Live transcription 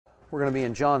We're going to be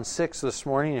in John 6 this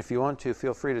morning. If you want to,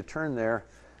 feel free to turn there.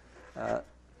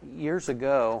 Years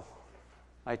ago,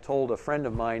 I told a friend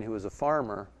of mine who was a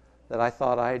farmer that I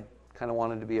thought I kind of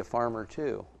wanted to be a farmer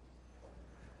too.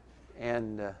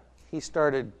 And he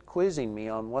started quizzing me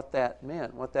on what that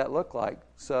meant, what that looked like.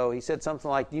 So he said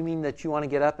something like, "Do you mean that you want to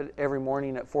get up every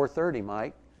morning at 4:30,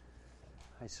 Mike?"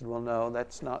 I said, "Well, no,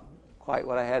 that's not quite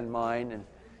what I had in mind." And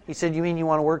he said, "You mean you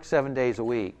want to work 7 days a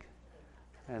week?"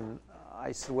 And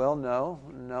I said, "Well, no,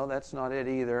 that's not it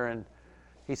either." And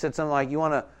he said something like, you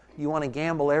want to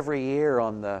gamble every year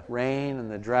on the rain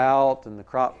and the drought and the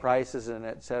crop prices and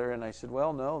et cetera." And I said,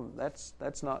 "Well, no,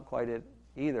 that's not quite it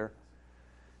either."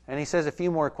 And he says a few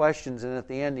more questions, and at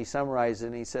the end he summarizes it,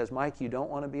 and he says, "Mike, you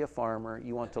don't want to be a farmer,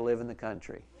 you want to live in the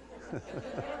country."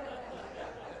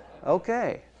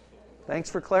 Okay,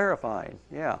 thanks for clarifying.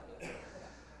 Yeah.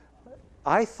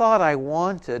 I thought I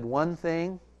wanted one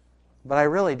thing, but I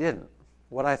really didn't.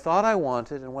 What I thought I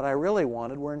wanted and what I really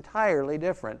wanted were entirely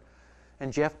different.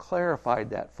 And Jeff clarified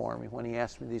that for me when he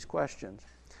asked me these questions.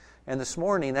 And this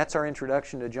morning, that's our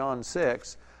introduction to John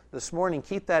 6. This morning,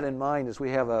 keep that in mind as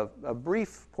we have a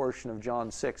brief portion of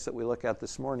John 6 that we look at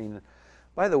this morning.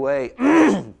 By the way,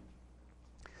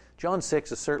 John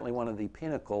 6 is certainly one of the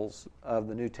pinnacles of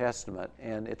the New Testament,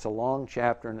 and it's a long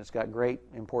chapter and it's got great,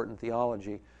 important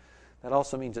theology. That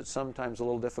also means it's sometimes a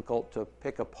little difficult to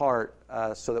pick apart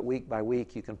so that week by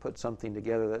week you can put something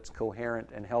together that's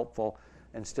coherent and helpful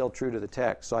and still true to the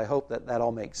text. So I hope that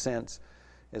all makes sense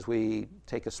as we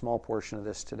take a small portion of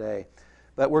this today.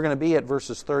 But we're going to be at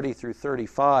verses 30 through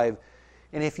 35.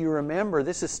 And if you remember,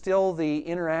 this is still the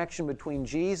interaction between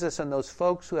Jesus and those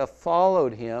folks who have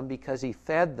followed him because he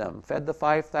fed them, fed the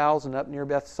 5,000 up near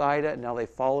Bethsaida, and now they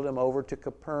followed him over to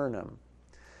Capernaum.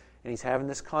 And he's having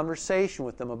this conversation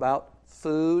with them about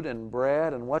food and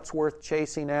bread and what's worth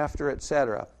chasing after,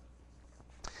 etc.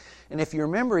 And if you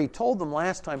remember, he told them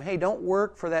last time, hey, don't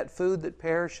work for that food that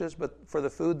perishes, but for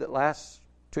the food that lasts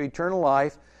to eternal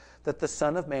life that the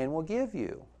Son of Man will give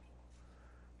you.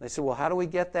 They said, well, how do we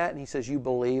get that? And he says, you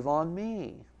believe on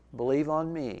me. Believe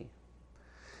on me.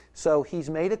 So he's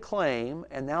made a claim,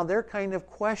 and now they're kind of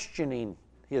questioning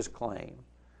his claim.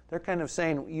 They're kind of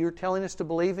saying, you're telling us to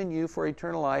believe in you for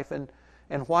eternal life, and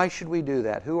why should we do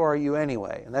that? Who are you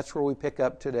anyway? And that's where we pick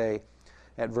up today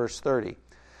at verse 30.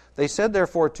 They said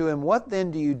therefore to him, what then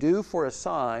do you do for a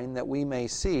sign that we may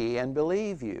see and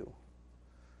believe you?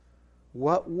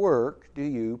 What work do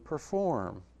you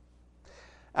perform?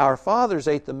 Our fathers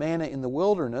ate the manna in the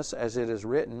wilderness, as it is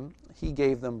written, he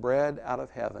gave them bread out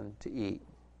of heaven to eat.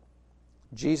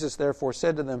 Jesus therefore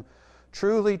said to them,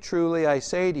 truly, truly, I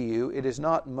say to you, it is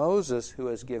not Moses who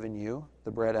has given you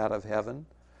the bread out of heaven,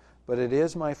 but it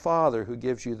is my Father who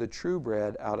gives you the true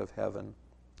bread out of heaven.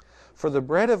 For the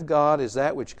bread of God is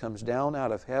that which comes down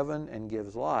out of heaven and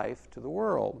gives life to the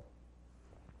world.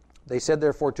 They said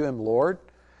therefore to him, Lord,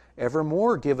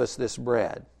 evermore give us this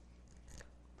bread.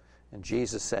 And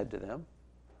Jesus said to them,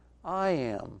 I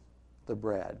am the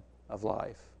bread of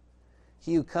life.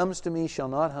 He who comes to me shall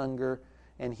not hunger,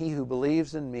 and he who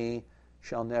believes in me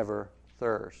shall never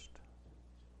thirst.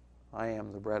 I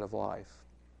am the bread of life.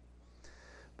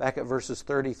 Back at verses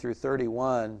 30 through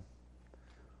 31,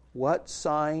 what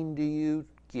sign do you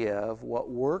give? What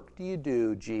work do you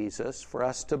do, Jesus, for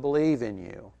us to believe in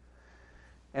you?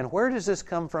 And where does this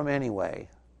come from anyway?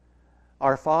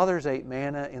 Our fathers ate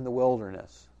manna in the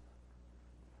wilderness.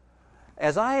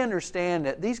 As I understand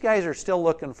it, these guys are still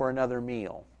looking for another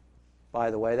meal. By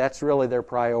the way, that's really their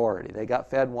priority. They got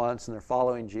fed once and they're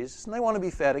following Jesus and they want to be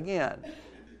fed again.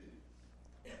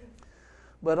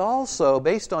 But also,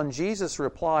 based on Jesus'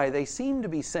 reply, they seem to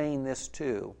be saying this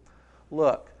too.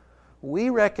 Look,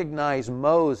 we recognize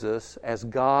Moses as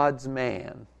God's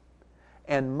man.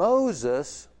 And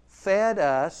Moses fed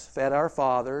our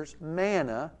fathers,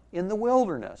 manna in the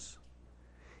wilderness.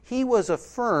 He was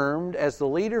affirmed as the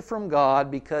leader from God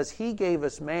because he gave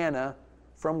us manna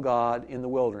from God in the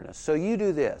wilderness. So you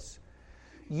do this.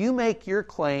 You make your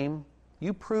claim,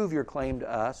 you prove your claim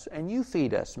to us, and you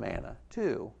feed us manna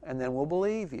too, and then we'll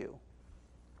believe you.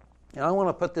 And I want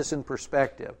to put this in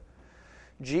perspective.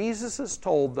 Jesus has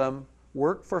told them,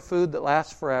 work for food that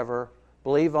lasts forever,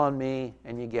 believe on me,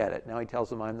 and you get it. Now he tells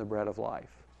them, I'm the bread of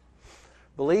life.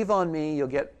 Believe on me, you'll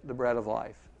get the bread of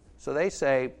life. So they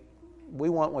say, we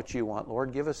want what you want,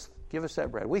 Lord. Give us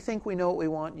that bread. We think we know what we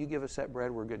want. You give us that bread,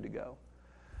 we're good to go.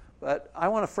 But I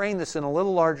want to frame this in a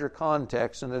little larger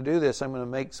context, and to do this, I'm going to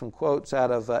make some quotes out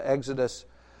of Exodus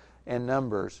and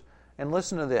Numbers. And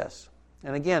listen to this.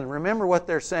 And again, remember what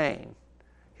they're saying.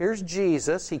 Here's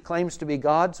Jesus. He claims to be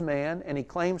God's man, and he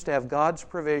claims to have God's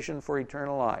provision for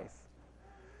eternal life.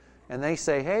 And they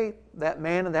say, hey, that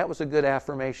manna, that was a good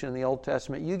affirmation in the Old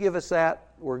Testament. You give us that,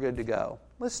 we're good to go.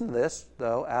 Listen to this,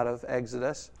 though, out of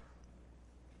Exodus.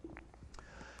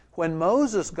 When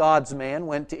Moses, God's man,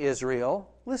 went to Israel,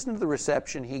 listen to the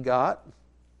reception he got.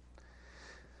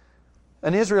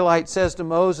 An Israelite says to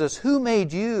Moses, who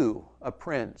made you a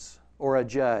prince or a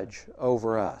judge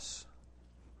over us?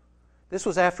 This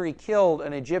was after he killed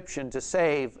an Egyptian to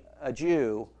save a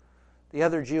Jew. The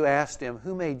other Jew asked him,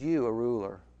 who made you a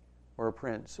ruler or a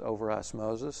prince over us,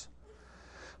 Moses?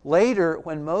 Later,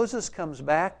 when Moses comes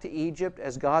back to Egypt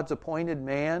as God's appointed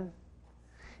man,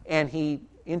 and he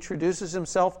introduces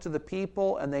himself to the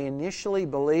people, and they initially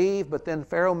believe, but then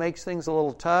Pharaoh makes things a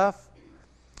little tough,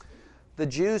 the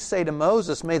Jews say to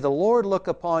Moses, may the Lord look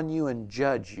upon you and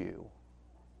judge you.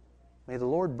 May the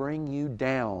Lord bring you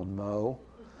down, Mo.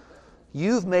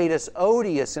 You've made us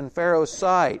odious in Pharaoh's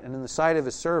sight and in the sight of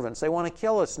his servants. They want to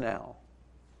kill us now.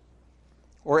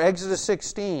 Or Exodus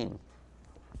 16.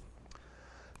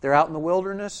 They're out in the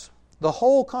wilderness. The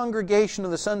whole congregation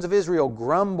of the sons of Israel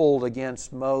grumbled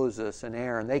against Moses and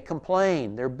Aaron. They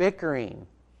complained. They're bickering.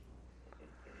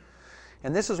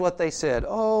 And this is what they said.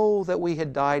 Oh, that we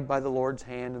had died by the Lord's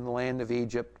hand in the land of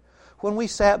Egypt, when we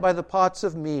sat by the pots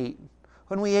of meat,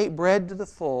 when we ate bread to the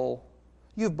full.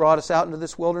 You've brought us out into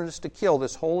this wilderness to kill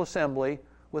this whole assembly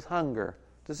with hunger.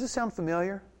 Does this sound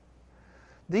familiar?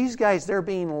 These guys, they're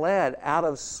being led out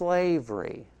of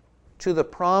slavery to the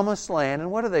promised land. And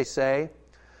what do they say?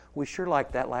 We sure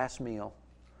like that last meal.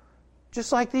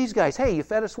 Just like these guys. Hey, you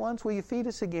fed us once, will you feed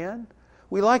us again?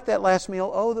 We like that last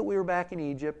meal. Oh, that we were back in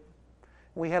Egypt.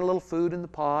 We had a little food in the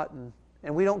pot,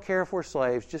 and we don't care if we're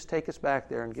slaves. Just take us back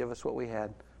there and give us what we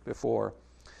had before.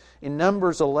 In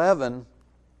Numbers 11,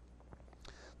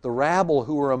 the rabble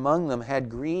who were among them had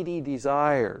greedy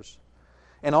desires.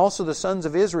 And also the sons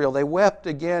of Israel, they wept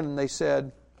again and they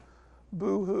said,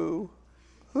 boo-hoo,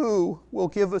 who will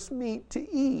give us meat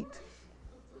to eat?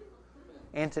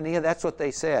 Antonia, that's what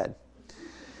they said.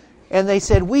 And they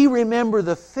said, we remember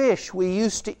the fish we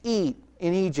used to eat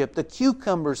in Egypt, the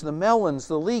cucumbers, the melons,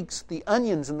 the leeks, the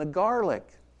onions, and the garlic.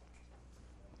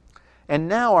 And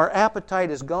now our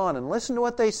appetite is gone. And listen to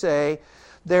what they say.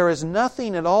 There is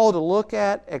nothing at all to look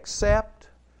at except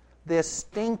this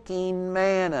stinking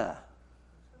manna.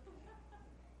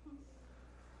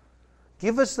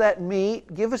 Give us that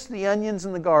meat, give us the onions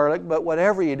and the garlic, but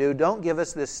whatever you do, don't give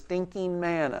us this stinking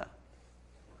manna.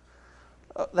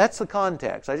 That's the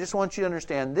context. I just want you to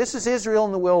understand. This is Israel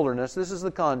in the wilderness. This is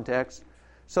the context.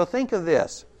 So think of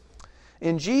this.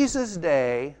 In Jesus'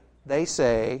 day, they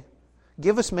say,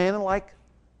 give us manna like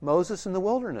Moses in the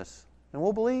wilderness, and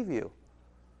we'll believe you.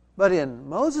 But in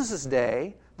Moses'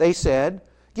 day, they said,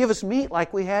 give us meat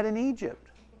like we had in Egypt.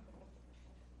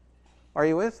 Are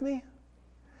you with me?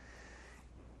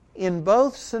 In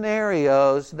both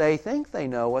scenarios, they think they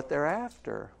know what they're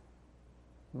after,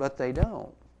 but they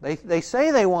don't. They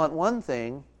say they want one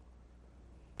thing,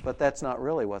 but that's not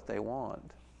really what they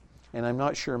want. And I'm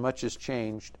not sure much has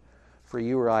changed for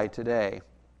you or I today.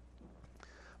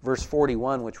 Verse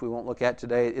 41, which we won't look at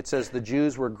today, it says the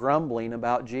Jews were grumbling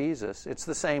about Jesus. It's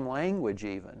the same language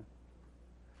even.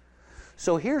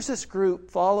 So here's this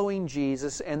group following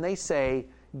Jesus, and they say,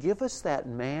 give us that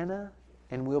manna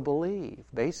and we'll believe,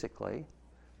 basically.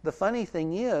 The funny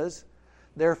thing is,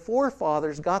 their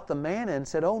forefathers got the manna and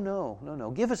said, oh,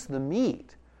 no, give us the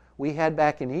meat we had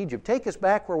back in Egypt. Take us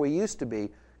back where we used to be,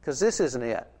 because this isn't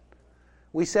it.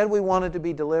 We said we wanted to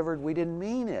be delivered. We didn't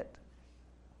mean it.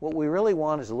 What we really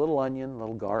want is a little onion, a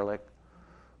little garlic,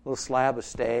 a little slab of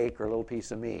steak, or a little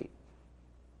piece of meat.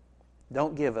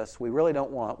 Don't give us. We really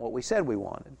don't want what we said we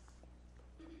wanted.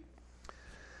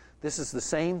 This is the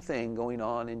same thing going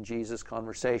on in Jesus'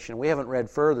 conversation. We haven't read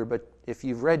further, but if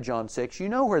you've read John 6, you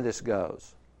know where this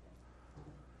goes.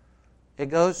 It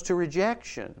goes to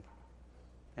rejection.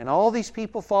 And all these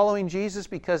people following Jesus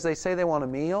because they say they want a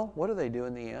meal, what do they do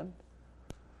in the end?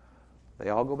 They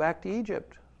all go back to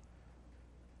Egypt.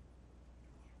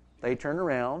 They turn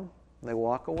around, and they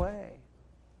walk away.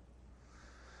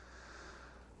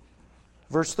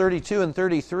 Verse 32 and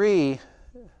 33,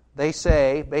 they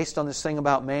say, based on this thing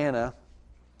about manna,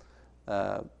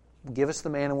 give us the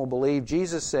manna and we'll believe.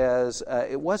 Jesus says,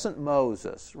 it wasn't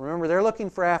Moses. Remember, they're looking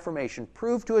for affirmation.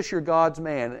 Prove to us you're God's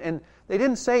man. And they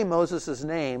didn't say Moses'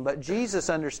 name, but Jesus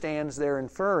understands they're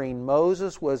inferring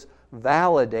Moses was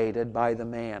validated by the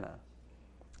manna.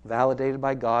 Validated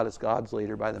by God as God's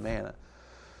leader by the manna.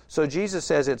 So Jesus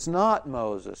says, it's not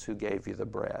Moses who gave you the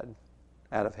bread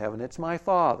out of heaven. It's my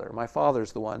Father. My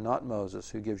Father's the one, not Moses,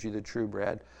 who gives you the true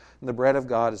bread. And the bread of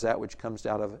God is that which comes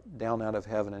down out of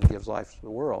heaven and gives life to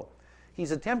the world.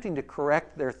 He's attempting to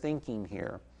correct their thinking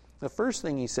here. The first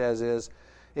thing he says is,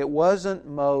 it wasn't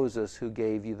Moses who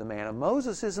gave you the manna.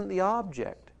 Moses isn't the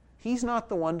object. He's not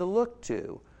the one to look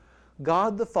to.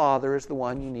 God the Father is the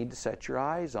one you need to set your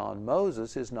eyes on.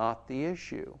 Moses is not the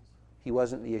issue. He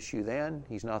wasn't the issue then.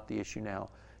 He's not the issue now.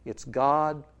 It's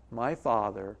God, my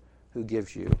Father, who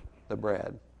gives you the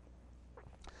bread.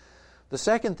 The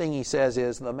second thing he says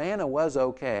is the manna was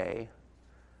okay,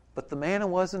 but the manna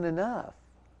wasn't enough.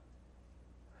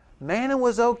 Manna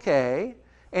was okay,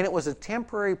 and it was a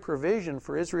temporary provision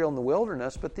for Israel in the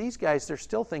wilderness, but these guys, they're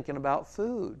still thinking about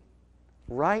food.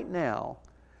 Right now,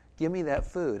 give me that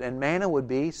food. And manna would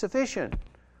be sufficient.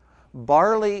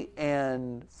 Barley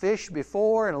and fish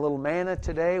before and a little manna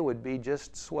today would be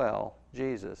just swell,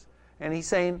 Jesus. And he's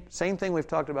saying, same thing we've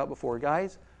talked about before,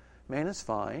 guys, manna's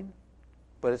fine,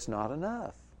 but it's not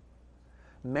enough.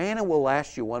 Manna will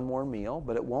last you one more meal,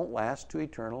 but it won't last to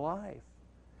eternal life.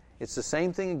 It's the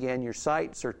same thing again, your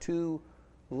sights are too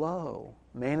low.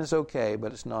 Manna's okay,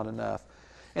 but it's not enough.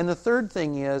 And the third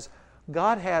thing is,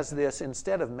 God has this,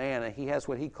 instead of manna, He has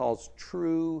what He calls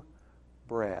true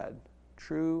bread.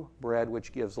 True bread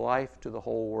which gives life to the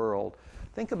whole world.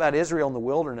 Think about Israel in the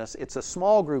wilderness. It's a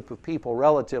small group of people,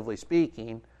 relatively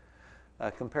speaking,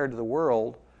 compared to the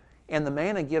world. And the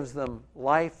manna gives them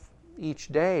life each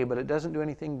day, but it doesn't do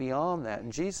anything beyond that.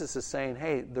 And Jesus is saying,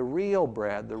 hey, the real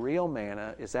bread, the real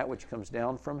manna, is that which comes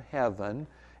down from heaven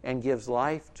and gives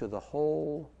life to the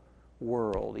whole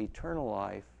world, eternal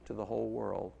life to the whole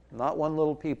world. Not one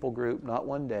little people group, not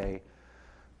one day,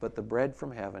 but the bread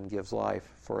from heaven gives life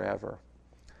forever.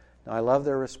 Now, I love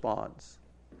their response.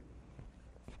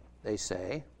 They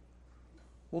say,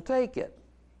 we'll take it.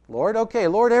 Lord, okay,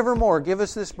 Lord, evermore, give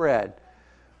us this bread.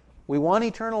 We want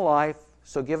eternal life,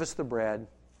 so give us the bread.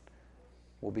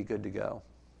 We'll be good to go.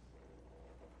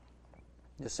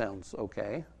 This sounds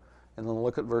okay. And then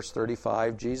look at verse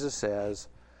 35. Jesus says,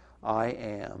 I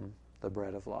am the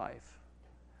bread of life.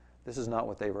 This is not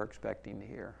what they were expecting to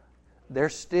hear. They're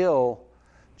still,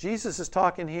 Jesus is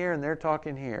talking here and they're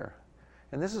talking here.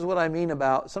 And this is what I mean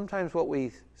about sometimes what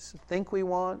we think we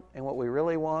want and what we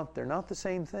really want, they're not the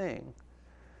same thing.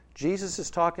 Jesus is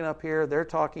talking up here, they're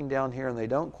talking down here, and they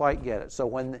don't quite get it. So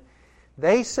when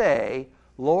they say,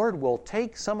 Lord, we'll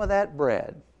take some of that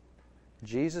bread,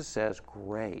 Jesus says,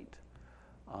 great,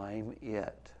 I'm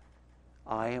it.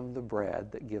 I am the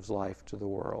bread that gives life to the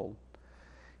world.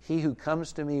 He who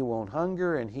comes to me won't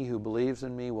hunger, and he who believes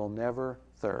in me will never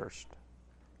thirst.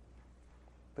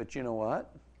 But you know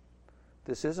what?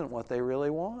 This isn't what they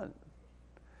really want.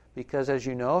 Because as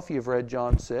you know, if you've read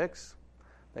John 6,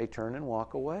 they turn and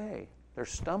walk away. They're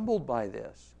stumbled by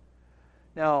this.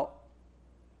 Now,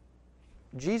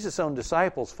 Jesus' own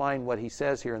disciples find what he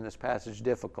says here in this passage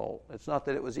difficult. It's not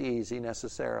that it was easy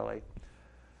necessarily.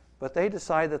 But they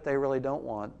decide that they really don't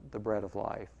want the bread of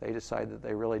life. They decide that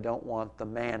they really don't want the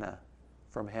manna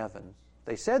from heaven.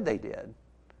 They said they did,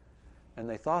 and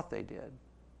they thought they did.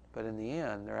 But in the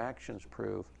end, their actions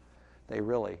prove they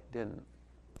really didn't.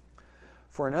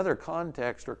 For another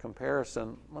context or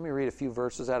comparison, let me read a few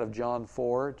verses out of John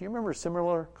 4. Do you remember a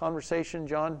similar conversation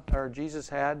Jesus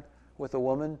had with a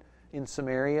woman in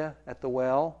Samaria at the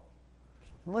well?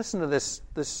 And listen to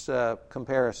this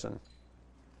comparison.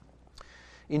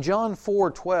 In John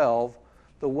 4:12,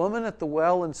 the woman at the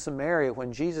well in Samaria,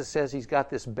 when Jesus says he's got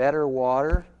this better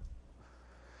water,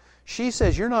 she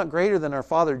says, you're not greater than our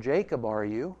father Jacob, are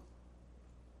you?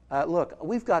 Look,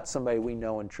 we've got somebody we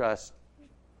know and trust,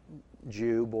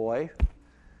 Jew boy,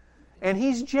 and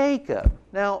he's Jacob.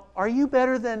 Now, are you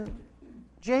better than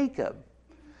Jacob?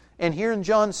 And here in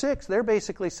John 6, they're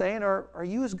basically saying, are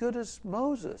you as good as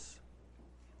Moses?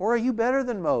 Or are you better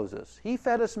than Moses? He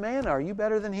fed us manna. Are you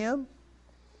better than him?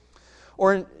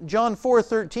 Or in John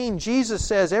 4:13, Jesus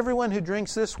says, everyone who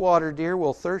drinks this water, dear,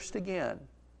 will thirst again.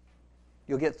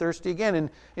 You'll get thirsty again. And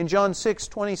in John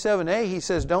 6:27a, he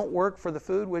says, don't work for the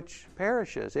food which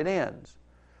perishes. It ends.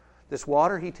 This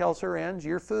water, he tells her, ends.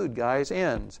 Your food, guys,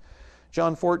 ends.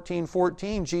 John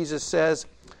 14:14, Jesus says,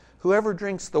 whoever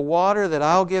drinks the water that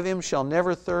I'll give him shall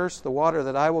never thirst. The water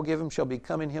that I will give him shall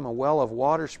become in him a well of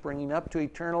water springing up to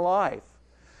eternal life.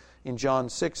 In John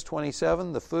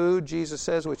 6:27, the food, Jesus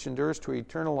says, which endures to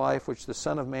eternal life, which the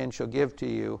Son of Man shall give to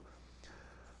you.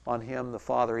 On him the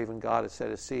Father, even God, has set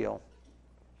his seal.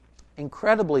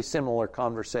 Incredibly similar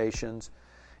conversations.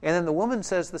 And then the woman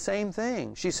says the same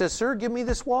thing. She says, sir, give me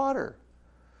this water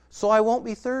so I won't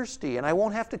be thirsty and I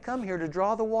won't have to come here to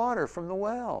draw the water from the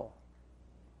well.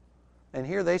 And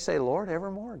here they say, Lord,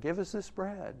 evermore, give us this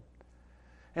bread.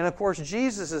 And of course,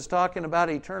 Jesus is talking about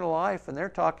eternal life, and they're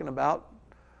talking about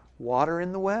water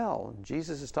in the well. And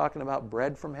Jesus is talking about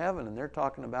bread from heaven, and they're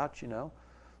talking about,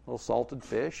 little salted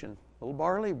fish and a little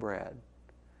barley bread.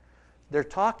 They're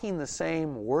talking the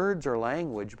same words or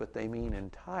language, but they mean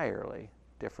entirely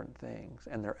different things,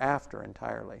 and they're after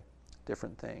entirely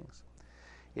different things.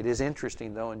 It is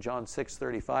interesting, though, in John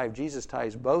 6:35, Jesus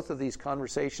ties both of these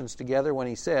conversations together when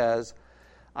he says,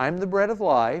 I'm the bread of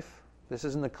life. This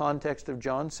is in the context of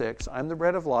John 6. I'm the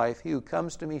bread of life. He who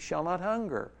comes to me shall not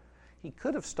hunger. He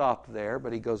could have stopped there,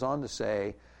 but he goes on to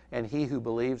say, and he who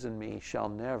believes in me shall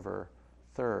never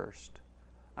thirst.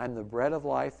 I'm the bread of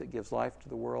life that gives life to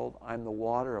the world. I'm the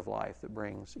water of life that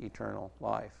brings eternal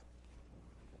life.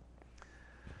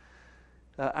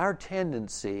 Our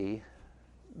tendency,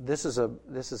 this is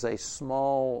a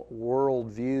small world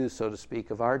view, so to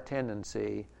speak, of our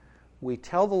tendency. We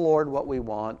tell the Lord what we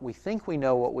want. We think we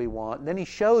know what we want. And then He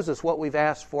shows us what we've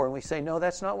asked for, and we say, no,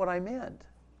 that's not what I meant.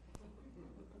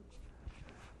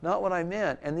 Not what I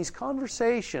meant. And these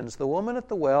conversations, the woman at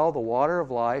the well, the water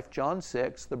of life, John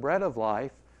 6, the bread of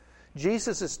life,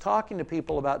 Jesus is talking to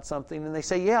people about something, and they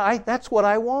say, yeah, that's what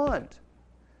I want.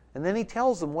 And then He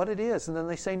tells them what it is, and then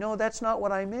they say, no, that's not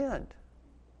what I meant.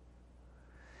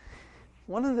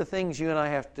 One of the things you and I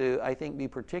have to, I think, be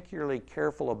particularly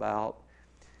careful about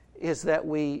is that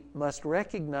we must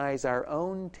recognize our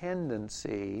own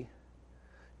tendency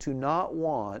to not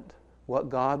want what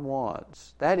God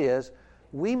wants. That is,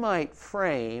 we might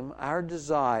frame our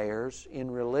desires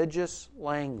in religious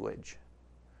language,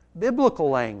 biblical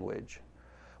language.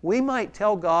 We might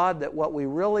tell God that what we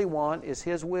really want is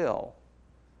His will.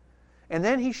 And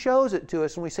then He shows it to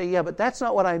us and we say, yeah, but that's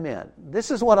not what I meant.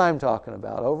 This is what I'm talking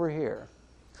about over here.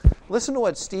 Listen to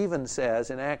what Stephen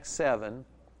says in Acts 7.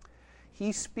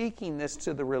 He's speaking this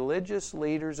to the religious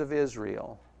leaders of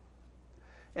Israel.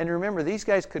 And remember, these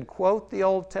guys could quote the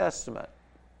Old Testament.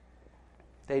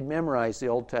 They'd memorized the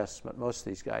Old Testament, most of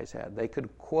these guys had. They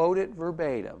could quote it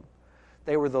verbatim.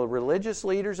 They were the religious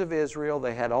leaders of Israel.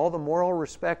 They had all the moral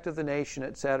respect of the nation,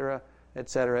 etc.,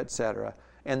 etc., etc.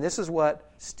 And this is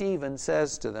what Stephen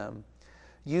says to them.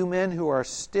 You men who are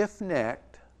stiff-necked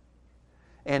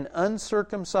and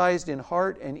uncircumcised in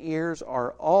heart and ears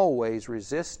are always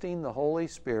resisting the Holy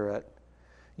Spirit.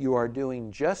 You are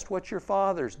doing just what your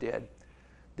fathers did.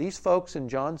 These folks in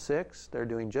John 6, they're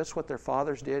doing just what their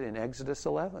fathers did in Exodus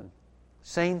 11.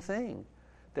 Same thing.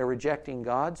 They're rejecting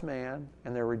God's man,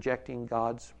 and they're rejecting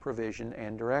God's provision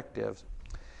and directives.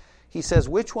 He says,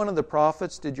 which one of the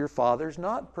prophets did your fathers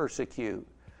not persecute?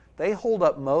 They hold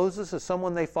up Moses as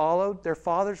someone they followed. Their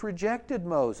fathers rejected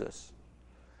Moses.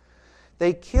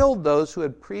 They killed those who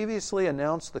had previously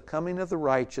announced the coming of the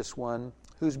righteous one,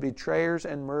 whose betrayers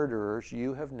and murderers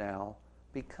you have now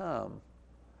become.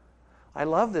 I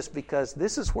love this because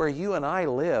this is where you and I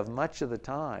live much of the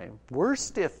time. We're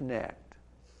stiff-necked.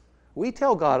 We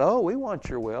tell God, oh, we want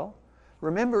your will.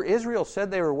 Remember, Israel said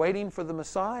they were waiting for the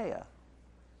Messiah.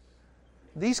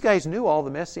 These guys knew all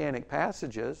the messianic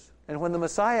passages, and when the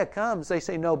Messiah comes, they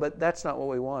say, no, but that's not what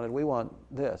we wanted. We want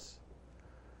this.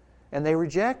 And they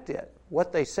reject it.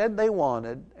 What they said they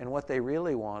wanted and what they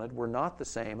really wanted were not the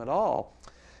same at all.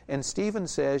 And Stephen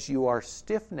says, you are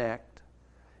stiff-necked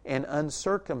and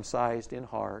uncircumcised in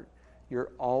heart.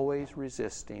 You're always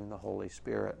resisting the Holy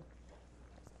Spirit.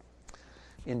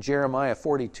 In Jeremiah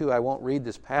 42, I won't read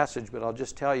this passage, but I'll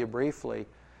just tell you briefly.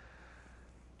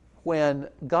 When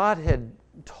God had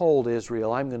told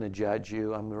Israel, I'm going to judge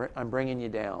you, I'm bringing you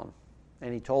down.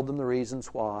 And He told them the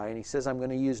reasons why. And He says, I'm going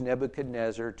to use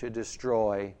Nebuchadnezzar to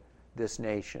destroy this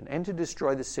nation and to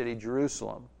destroy the city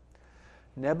Jerusalem.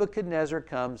 Nebuchadnezzar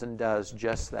comes and does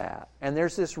just that. And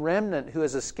there's this remnant who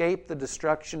has escaped the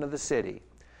destruction of the city.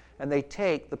 And they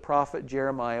take the prophet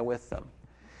Jeremiah with them.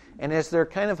 And as they're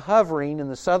kind of hovering in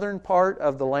the southern part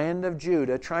of the land of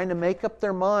Judah, trying to make up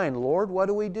their mind, Lord, what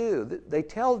do we do? They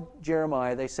tell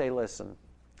Jeremiah, they say, listen,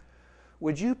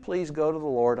 would you please go to the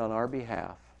Lord on our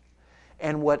behalf?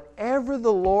 And whatever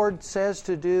the Lord says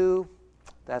to do,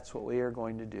 that's what we are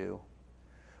going to do.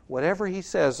 Whatever He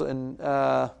says, and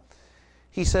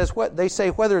He says, what they say,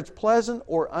 whether it's pleasant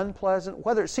or unpleasant,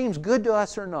 whether it seems good to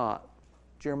us or not.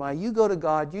 Jeremiah, you go to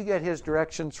God, you get His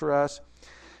directions for us,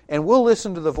 and we'll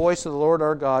listen to the voice of the Lord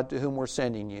our God to whom we're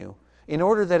sending you, in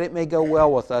order that it may go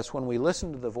well with us when we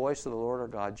listen to the voice of the Lord our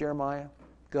God. Jeremiah,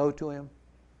 go to Him.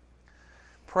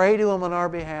 Pray to Him on our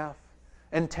behalf,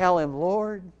 and tell Him,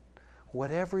 Lord,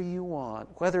 whatever you want,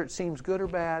 whether it seems good or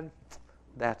bad,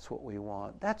 that's what we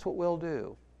want. That's what we'll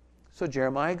do. So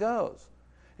Jeremiah goes,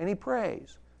 and he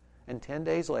prays. And 10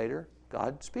 days later,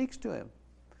 God speaks to him.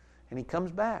 And he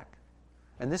comes back.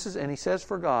 And he says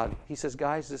for God, he says,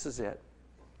 guys, this is it.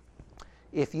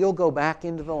 If you'll go back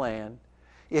into the land,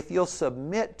 if you'll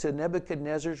submit to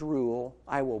Nebuchadnezzar's rule,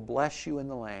 I will bless you in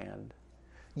the land.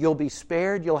 You'll be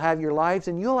spared, you'll have your lives,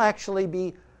 and you'll actually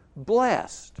be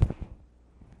blessed.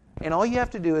 And all you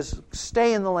have to do is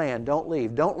stay in the land. Don't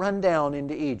leave. Don't run down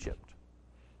into Egypt.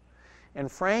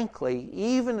 And frankly,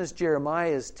 even as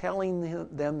Jeremiah is telling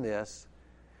them this,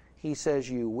 he says,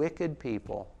 you wicked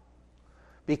people,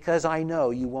 because I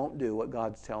know you won't do what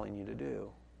God's telling you to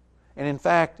do. And in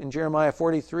fact, in Jeremiah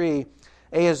 43,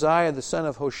 Ahaziah the son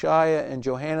of Hoshea and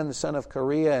Johanan the son of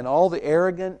Kareah and all the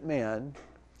arrogant men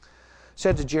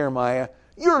said to Jeremiah,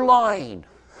 you're lying.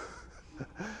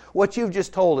 What you've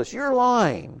just told us, you're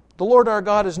lying. The Lord our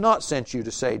God has not sent you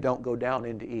to say, don't go down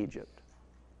into Egypt.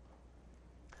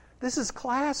 This is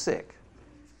classic.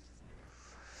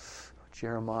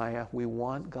 Jeremiah, we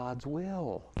want God's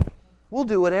will. We'll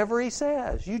do whatever He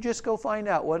says. You just go find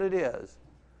out what it is.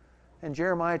 And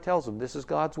Jeremiah tells them, this is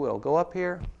God's will. Go up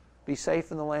here, be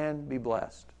safe in the land, be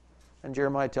blessed. And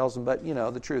Jeremiah tells them, but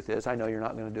the truth is, I know you're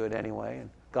not going to do it anyway. And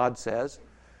God says,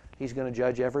 He's going to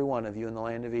judge every one of you in the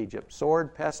land of Egypt.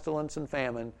 Sword, pestilence, and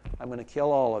famine, I'm going to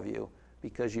kill all of you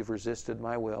because you've resisted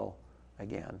my will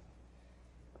again.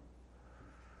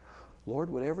 Lord,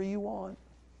 whatever you want.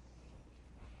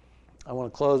 I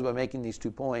want to close by making these 2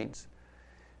 points.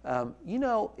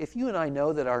 If you and I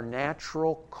know that our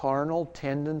natural carnal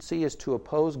tendency is to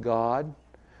oppose God,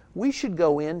 we should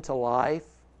go into life,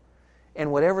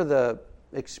 and whatever the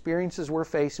experiences we're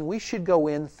facing, we should go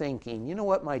in thinking, you know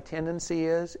what my tendency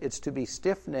is? It's to be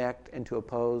stiff-necked and to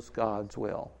oppose God's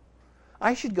will.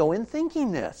 I should go in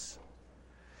thinking this.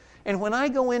 And when I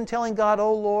go in telling God,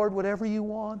 oh Lord, whatever you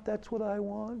want, that's what I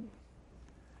want,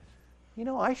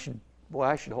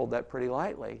 I should hold that pretty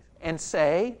lightly. And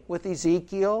say, with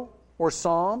Ezekiel or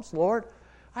Psalms, Lord,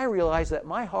 I realize that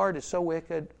my heart is so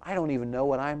wicked, I don't even know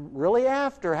what I'm really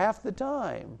after half the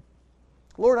time.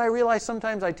 Lord, I realize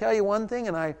sometimes I tell you one thing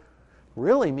and I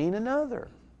really mean another.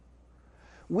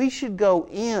 We should go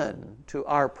into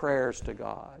our prayers to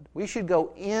God. We should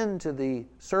go into the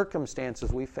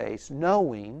circumstances we face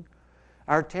knowing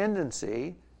our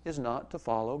tendency is not to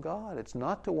follow God. It's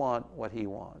not to want what He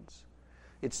wants.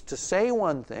 It's to say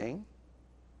one thing,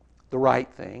 the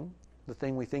right thing, the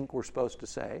thing we think we're supposed to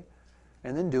say,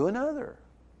 and then do another.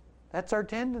 That's our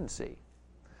tendency.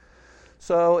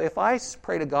 So if I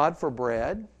pray to God for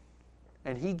bread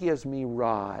and He gives me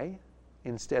rye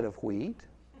instead of wheat,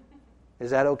 is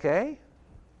that okay?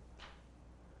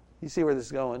 You see where this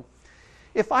is going?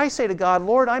 If I say to God,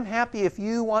 Lord, I'm happy if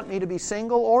you want me to be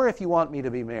single or if you want me to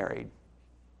be married,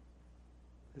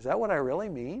 is that what I really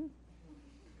mean?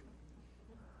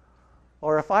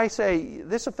 Or if I say,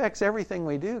 this affects everything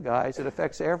we do, guys, it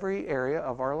affects every area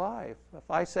of our life.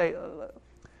 If I say,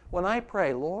 when I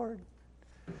pray, Lord,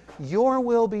 your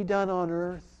will be done on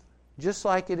earth just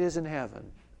like it is in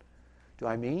heaven. Do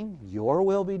I mean your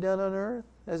will be done on earth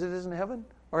as it is in heaven?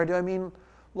 Or do I mean,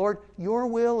 Lord, your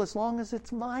will as long as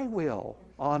it's my will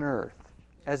on earth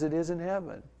as it is in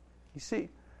heaven? You see,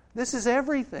 this is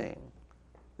everything.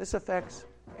 This affects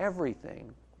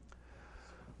everything.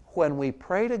 When we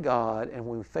pray to God and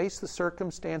when we face the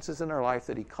circumstances in our life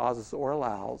that He causes or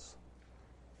allows,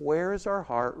 where is our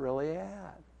heart really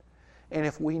at? And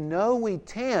if we know we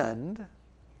tend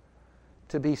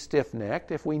to be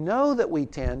stiff-necked, if we know that we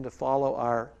tend to follow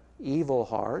our evil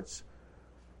hearts,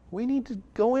 we need to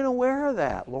go in aware of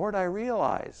that. Lord, I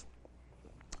realize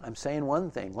I'm saying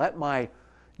one thing.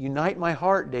 Unite my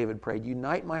heart, David prayed.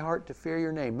 Unite my heart to fear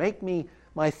your name. Make me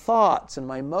my thoughts and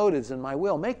my motives and my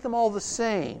will. Make them all the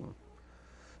same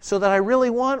so that I really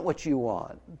want what you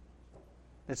want.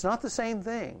 It's not the same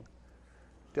thing.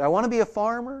 Do I want to be a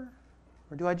farmer?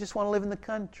 Or do I just want to live in the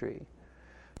country?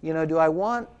 Do I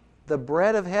want the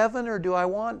bread of heaven or do I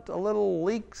want a little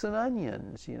leeks and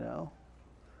onions,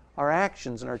 Our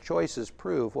actions and our choices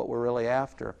prove what we're really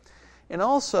after. And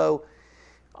also,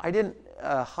 I didn't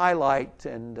highlight,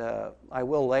 and I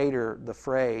will later, the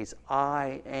phrase,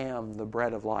 I am the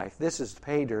bread of life. This is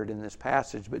pay dirt in this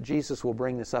passage, but Jesus will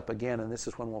bring this up again, and this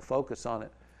is when we'll focus on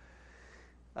it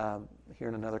here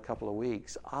in another couple of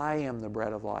weeks. I am the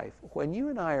bread of life. When you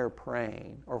and I are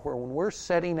praying, or when we're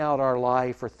setting out our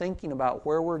life, or thinking about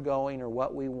where we're going or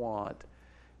what we want,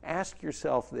 ask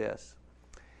yourself this.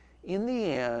 In the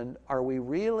end, are we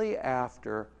really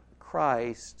after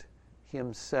Christ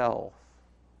Himself?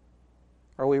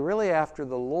 Are we really after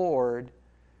the Lord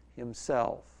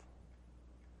Himself?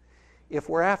 If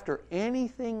we're after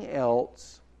anything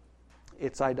else,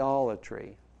 it's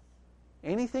idolatry.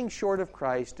 Anything short of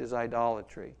Christ is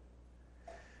idolatry.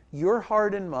 Your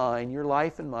heart and mind, your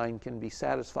life and mind can be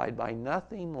satisfied by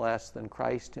nothing less than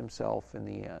Christ Himself in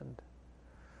the end.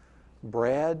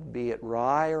 Bread, be it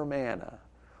rye or manna,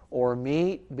 or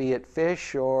meat, be it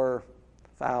fish or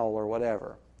foul or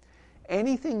whatever.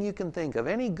 Anything you can think of,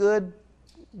 any good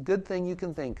thing you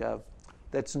can think of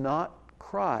that's not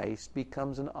Christ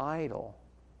becomes an idol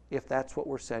if that's what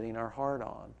we're setting our heart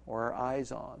on or our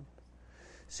eyes on.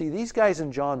 See, these guys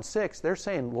in John 6, they're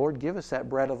saying, Lord, give us that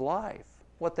bread of life.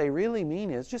 What they really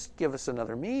mean is just give us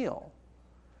another meal,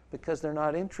 because they're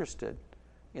not interested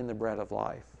in the bread of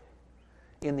life.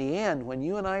 In the end, when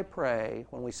you and I pray,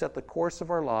 when we set the course of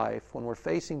our life, when we're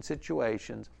facing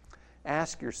situations,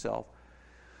 ask yourself,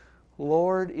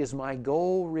 Lord, is my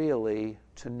goal really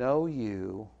to know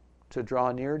you, to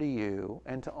draw near to you,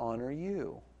 and to honor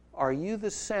you? Are you the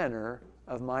center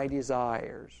of my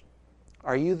desires?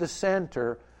 Are you the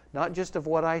center, not just of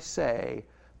what I say,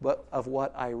 but of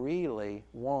what I really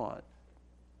want?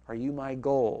 Are you my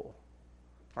goal?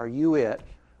 Are you it?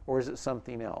 Or is it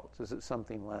something else? Is it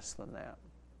something less than that?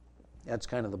 That's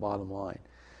kind of the bottom line.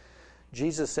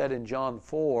 Jesus said in John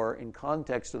 4, in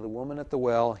context of the woman at the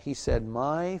well, he said,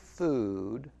 my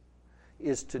food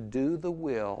is to do the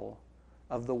will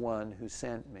of the one who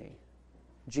sent me.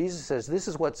 Jesus says, this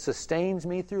is what sustains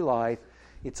me through life.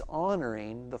 It's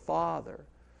honoring the Father.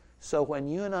 So when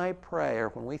you and I pray, or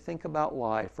when we think about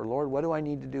life, or Lord, what do I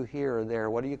need to do here or there?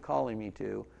 What are you calling me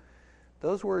to?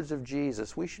 Those words of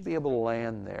Jesus, we should be able to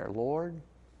land there. Lord,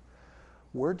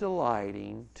 we're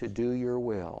delighting to do your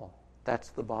will. That's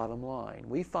the bottom line.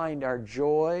 We find our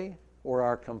joy or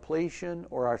our completion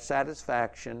or our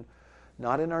satisfaction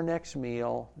not in our next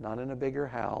meal, not in a bigger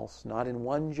house, not in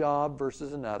one job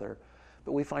versus another,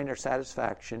 but we find our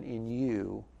satisfaction in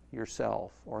you,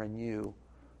 yourself, or in you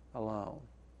alone.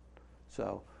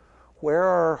 So, where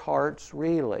are our hearts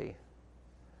really?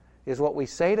 Is what we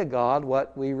say to God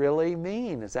what we really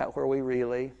mean? Is that where we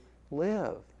really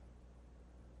live?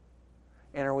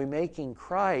 And are we making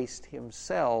Christ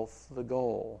himself the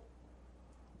goal?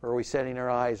 Or are we setting our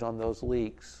eyes on those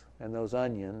leeks and those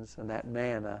onions and that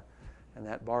manna and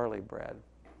that barley bread?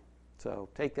 So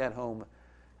take that home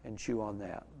and chew on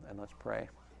that. And let's pray.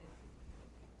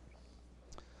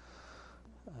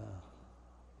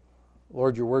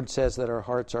 Lord, your word says that our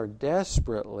hearts are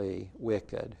desperately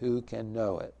wicked. Who can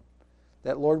know it?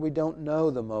 That, Lord, we don't know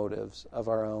the motives of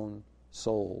our own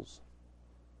souls.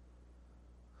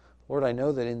 Lord, I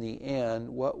know that in the end,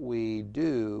 what we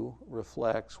do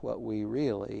reflects what we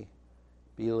really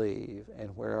believe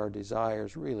and where our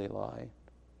desires really lie.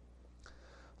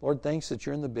 Lord, thanks that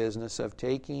you're in the business of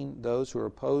taking those who are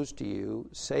opposed to you,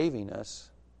 saving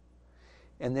us,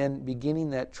 and then beginning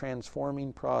that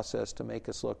transforming process to make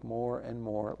us look more and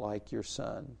more like your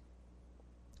Son.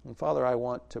 And Father, I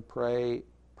want to pray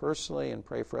personally and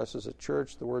pray for us as a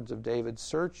church the words of David,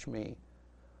 search me,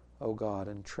 O God,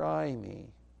 and try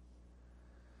me.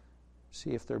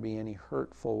 See if there be any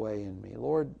hurtful way in me.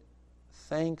 Lord,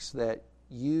 thanks that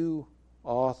you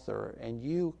author and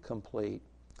you complete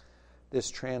this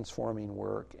transforming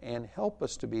work, and help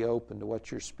us to be open to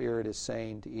what your Spirit is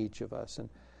saying to each of us. And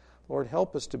Lord,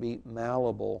 help us to be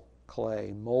malleable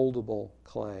clay, moldable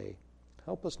clay.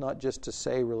 Help us not just to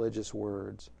say religious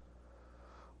words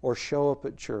or show up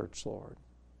at church, Lord,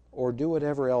 or do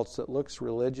whatever else that looks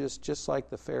religious, just like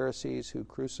the Pharisees who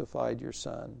crucified your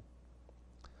Son.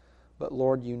 But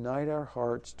Lord, unite our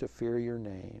hearts to fear your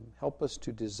name. Help us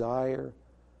to desire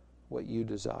what you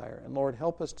desire. And Lord,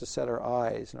 help us to set our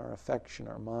eyes and our affection,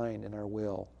 our mind and our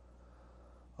will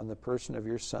on the person of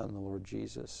your Son, the Lord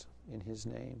Jesus. In his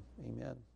name, amen.